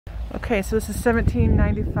Okay, so this is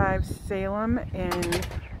 1795 Salem in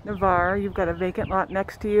Navarre. You've got a vacant lot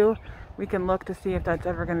next to you. We can look to see if that's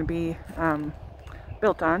ever going to be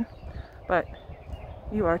built on. But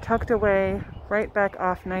you are tucked away right back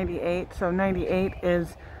off 98. So 98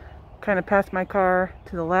 is kind of past my car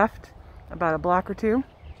to the left, about a block or two.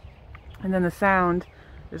 And then the Sound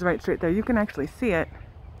is right straight there. You can actually see it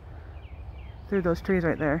through those trees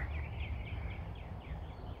right there.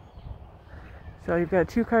 So you've got a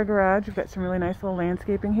 2-car garage. You've got some really nice little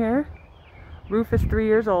landscaping here. Roof is 3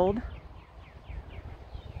 years old.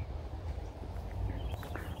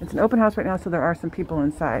 It's an open house right now, so there are some people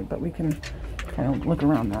inside, but we can kind of look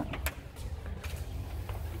around that.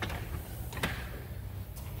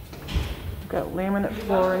 We've got laminate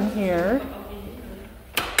flooring here.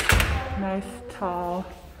 Nice, tall.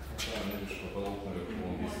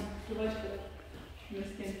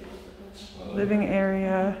 Living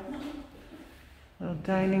area. Little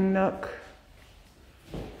dining nook.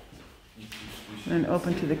 And then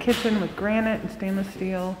open to the kitchen with granite and stainless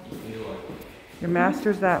steel. Your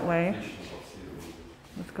master's that way.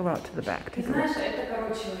 Let's go out to the back. Take a look.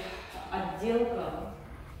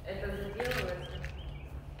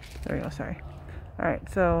 There we go, sorry. Alright,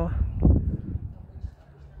 so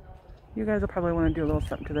you guys will probably want to do a little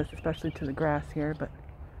something to this, especially to the grass here, but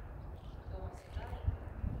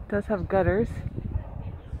it does have gutters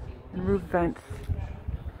and roof vents.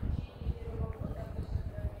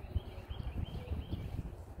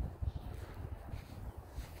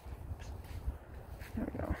 There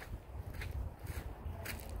we go.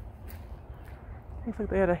 Looks like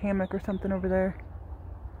they had a hammock or something over there.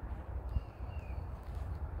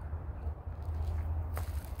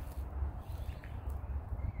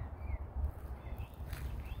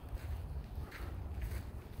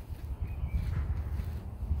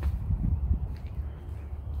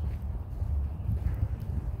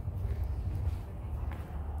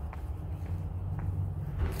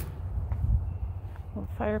 Little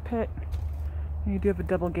fire pit. And you do have a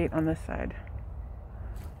double gate on this side.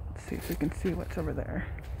 Let's see if we can see what's over there.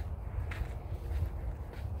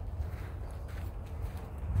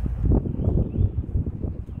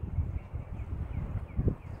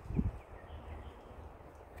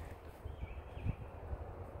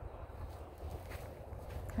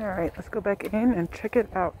 Alright, let's go back in and check it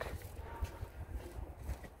out.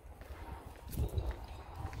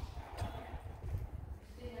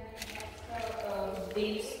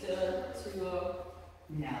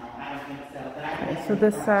 No, I don't think so. But Okay, so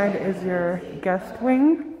this side is your guest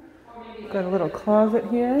wing. Got a little closet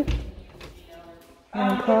here.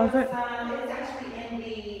 One closet. It's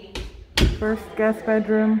actually in First guest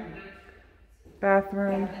bedroom,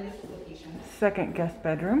 bathroom, second guest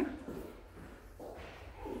bedroom.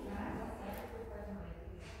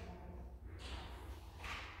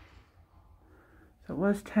 So it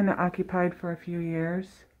was tenant occupied for a few years.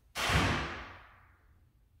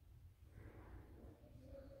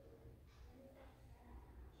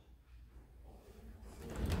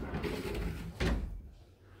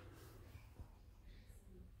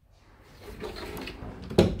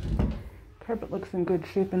 Carpet looks in good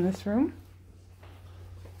shape in this room.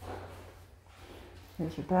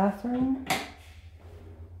 Here's your bathroom.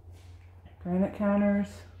 Granite counters.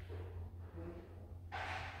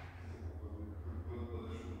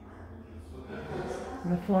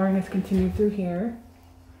 And the flooring is continued through here.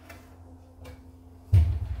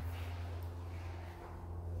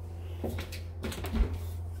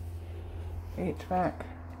 HVAC.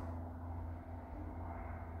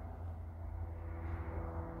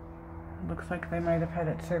 Looks like they might have had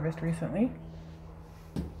it serviced recently.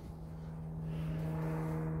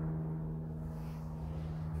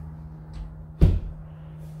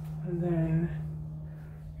 And then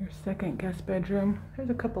your second guest bedroom. There's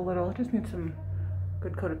a couple little, just need some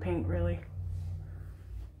good coat of paint really.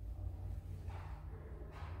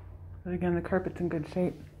 But again, the carpet's in good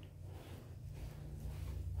shape.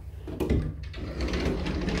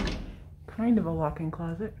 Kind of a walk-in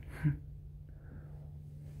closet.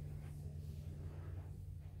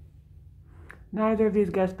 Neither of these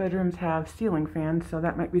guest bedrooms have ceiling fans, so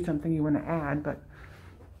that might be something you want to add, but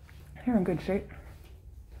they're in good shape.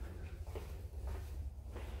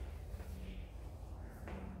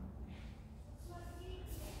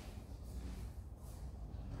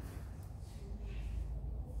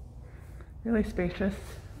 Really spacious.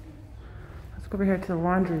 Let's go over here to the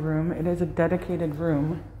laundry room. It is a dedicated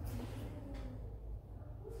room.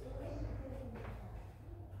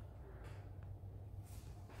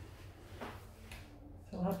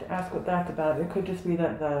 We'll have to ask what that's about. It could just be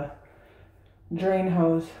that the drain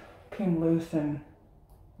hose came loose and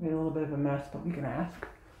made a little bit of a mess, but we can ask.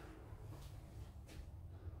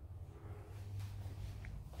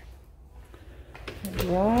 The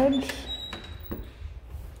garage.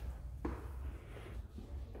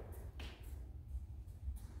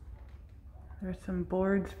 There's some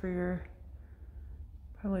boards for your,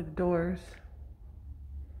 probably the doors.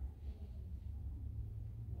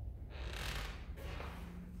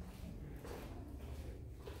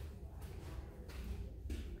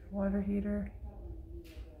 Water heater.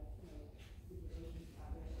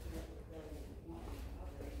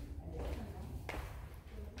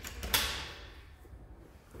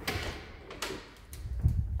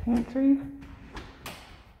 Pantry.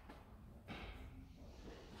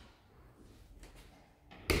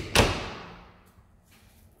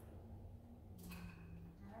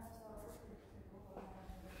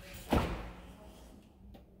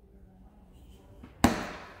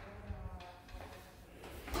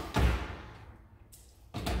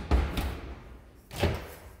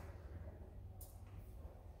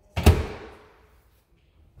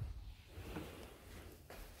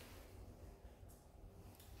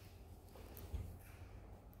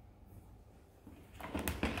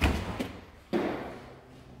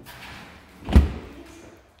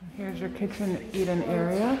 Here's your kitchen eat-in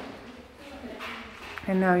area.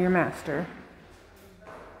 And now your master.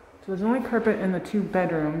 So there's only carpet in the 2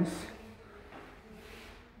 bedrooms.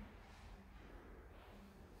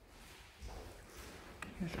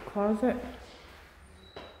 Here's your closet.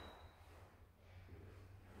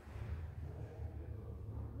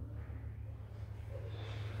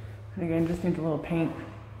 And again, just needs a little paint.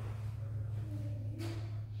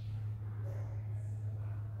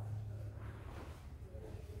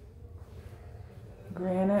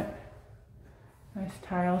 Granite. Nice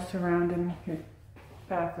tiles surrounding your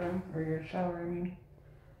bathroom, or your shower, I mean.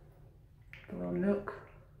 The little nook.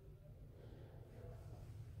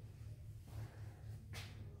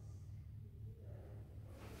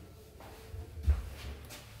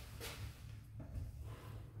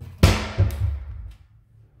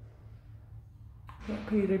 That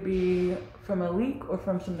could either be from a leak or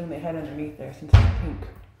from something they had underneath there since it's pink.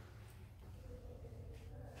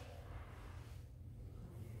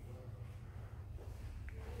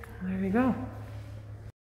 There you go.